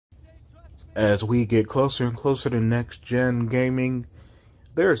as we get closer and closer to next gen gaming,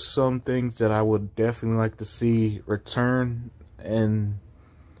 there are some things that I would definitely like to see return, and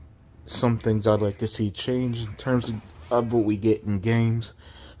some things I'd like to see change in terms of what we get in games.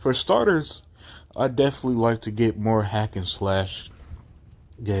 For starters, I'd definitely like to get more hack and slash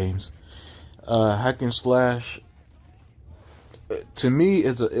games. Hack and slash, to me,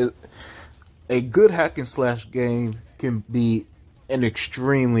 is a good hack and slash game can be an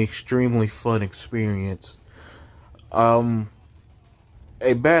extremely fun experience.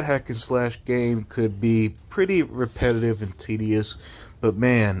 A bad hack and slash game could be pretty repetitive and tedious, but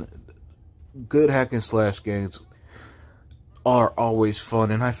man, good hack and slash games are always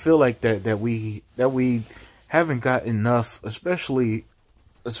fun, and I feel like that we haven't got enough, especially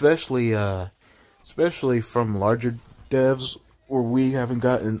from larger devs, or we haven't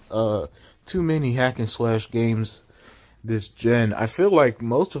gotten too many hack and slash games this gen. I feel like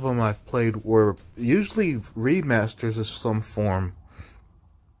most of them I've played were usually remasters of some form.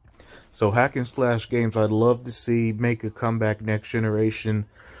 So hack and slash games I'd love to see make a comeback next generation.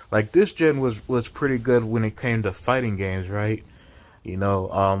 Like this gen was pretty good when it came to fighting games, right? You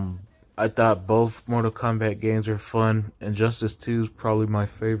know, I thought both Mortal Kombat games are fun, and Injustice 2 is probably my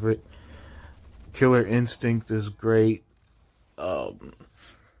favorite. Killer Instinct is great.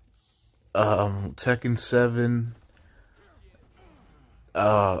 Tekken 7,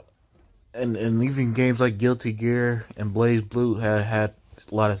 and even games like Guilty Gear and Blaze Blue had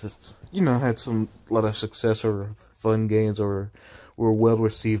a lot of, had a lot of success, or fun games, or were well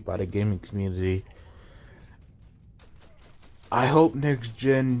received by the gaming community. I hope next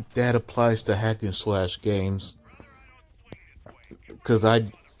gen that applies to hack and slash games, because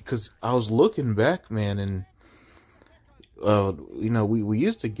I was looking back, man, and we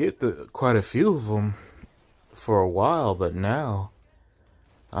used to get quite a few of them for a while, but now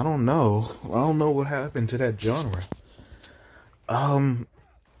I don't know what happened to that genre.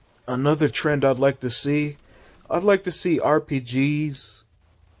 Another trend I'd like to see RPGs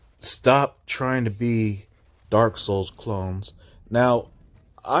stop trying to be Dark Souls clones. Now,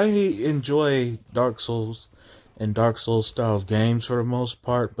 I enjoy Dark Souls and Dark Souls style games for the most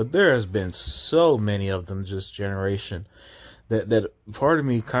part, but there has been so many of them this generation that part of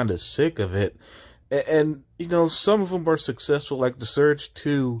me kind of sick of it. And some of them are successful, like The Surge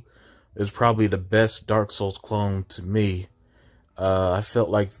 2 is probably the best Dark Souls clone to me. I felt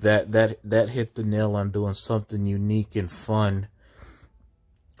like that hit the nail on doing something unique and fun,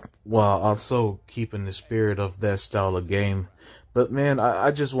 while also keeping the spirit of that style of game. But man,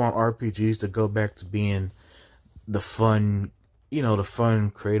 I just want RPGs to go back to being the fun, the fun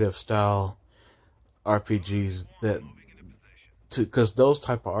creative style RPGs, because those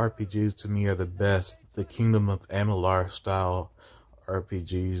type of RPGs to me are the best. The Kingdom of Amalur style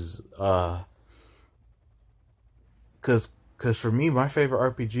RPGs, because for me, my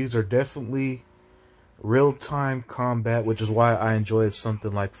favorite RPGs are definitely real-time combat, which is why I enjoyed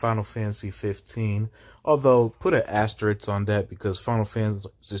something like Final Fantasy 15. Although, put an asterisk on that, because Final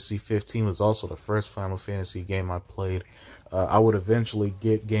Fantasy 15 was also the first Final Fantasy game I played. I would eventually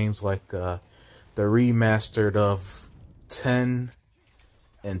get games like the remastered of 10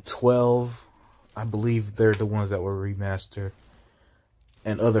 and 12. I believe they're the ones that were remastered.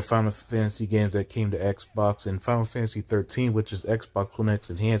 And other Final Fantasy games that came to Xbox, and Final Fantasy 13, which is Xbox One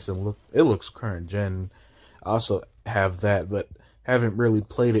X enhanced, and it looks current gen. I also have that, but haven't really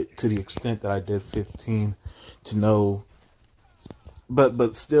played it to the extent that I did 15 to know.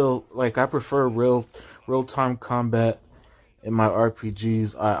 But still, like, I prefer real time combat in my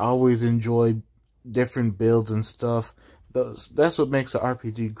RPGs. I always enjoy different builds and stuff. That's what makes an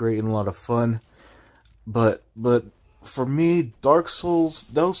RPG great and a lot of fun. But for me, Dark Souls,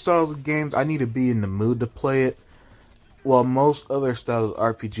 those styles of games, I need to be in the mood to play it. While most other styles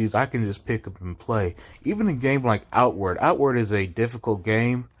of RPGs, I can just pick up and play. Even a game like Outward. Outward is a difficult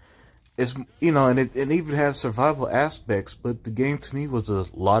game. It's, and it even has survival aspects, but the game to me was a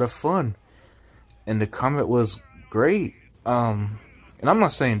lot of fun. And the combat was great. And I'm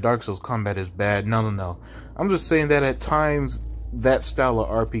not saying Dark Souls combat is bad. No. I'm just saying that at times, that style of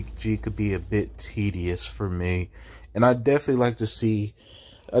RPG could be a bit tedious for me. And I definitely like to see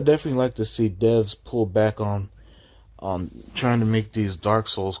devs pull back on trying to make these Dark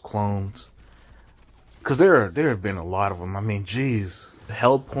Souls clones, because there have been a lot of them. I mean, geez,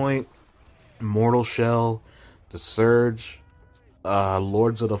 Hellpoint, Mortal Shell, The Surge,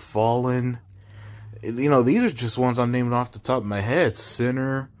 Lords of the Fallen. These are just ones I'm naming off the top of my head.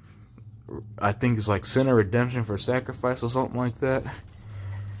 Sinner, I think it's like Sinner Redemption for Sacrifice or something like that.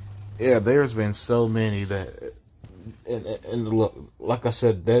 Yeah, there's been so many that and look, like I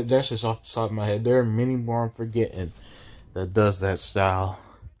said, that's just off the top of my head. There are many more I'm forgetting that does that style.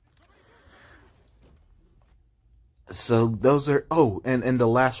 So those are, oh, and the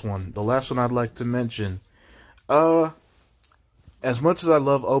last one I'd like to mention. Uh, as much as I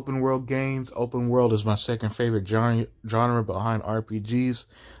love open world games, open world is my second favorite genre behind RPGs.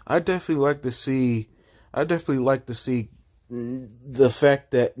 I definitely like to see, I definitely like to see the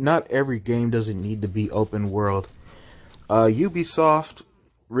fact that not every game doesn't need to be open world. Ubisoft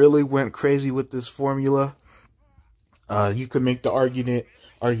really went crazy with this formula. You could make the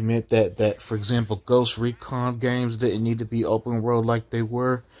argument that for example, Ghost Recon games didn't need to be open world like they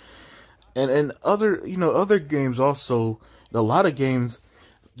were, and other other games also. A lot of games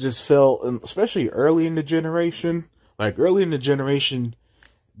just fell, especially early in the generation. Like early in the generation,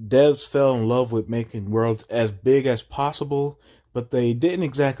 devs fell in love with making worlds as big as possible, but they didn't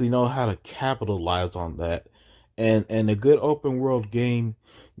exactly know how to capitalize on that. And a good open world game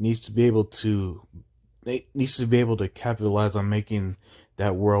needs to be able to capitalize on making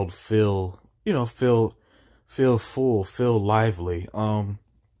that world feel feel full, feel lively.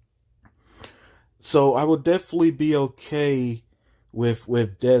 So I would definitely be okay with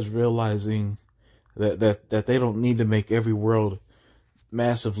devs realizing that they don't need to make every world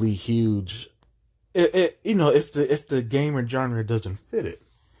massively huge. If the game or genre doesn't fit it.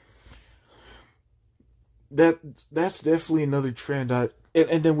 That's definitely another trend.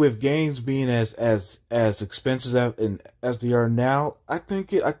 And then with games being as expensive as they are now, I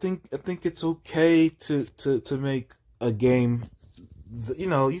think it's okay to make a game.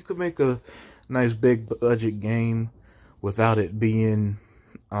 You could make a nice big budget game without it being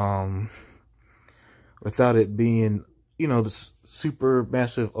the super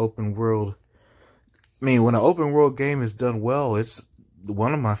massive open world. I mean, when an open world game is done well, it's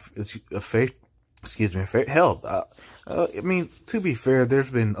one of my hell. I mean, to be fair, there's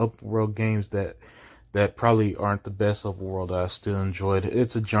been open world games that probably aren't the best open world that I still enjoyed.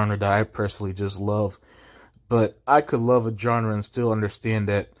 It's a genre that I personally just love, but I could love a genre and still understand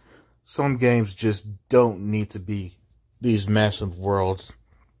that some games just don't need to be these massive worlds.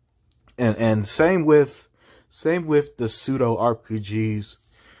 And same with the pseudo RPGs,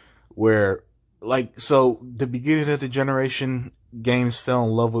 where so the beginning of the generation, games fell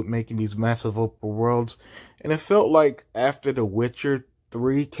in love with making these massive open worlds, and it felt like after The Witcher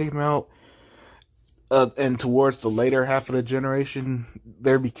 3 came out, and towards the later half of the generation,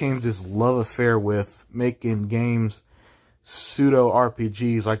 there became this love affair with making games pseudo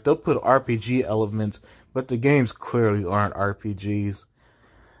RPGs. Like, they'll put RPG elements, but the games clearly aren't RPGs.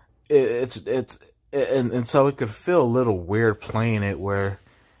 And so it could feel a little weird playing it, where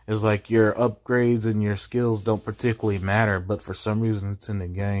it's like your upgrades and your skills don't particularly matter, but for some reason it's in the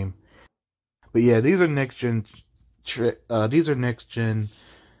game. But yeah, these are next gen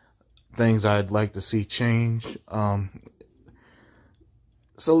things I'd like to see change.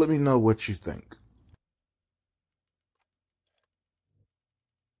 So let me know what you think.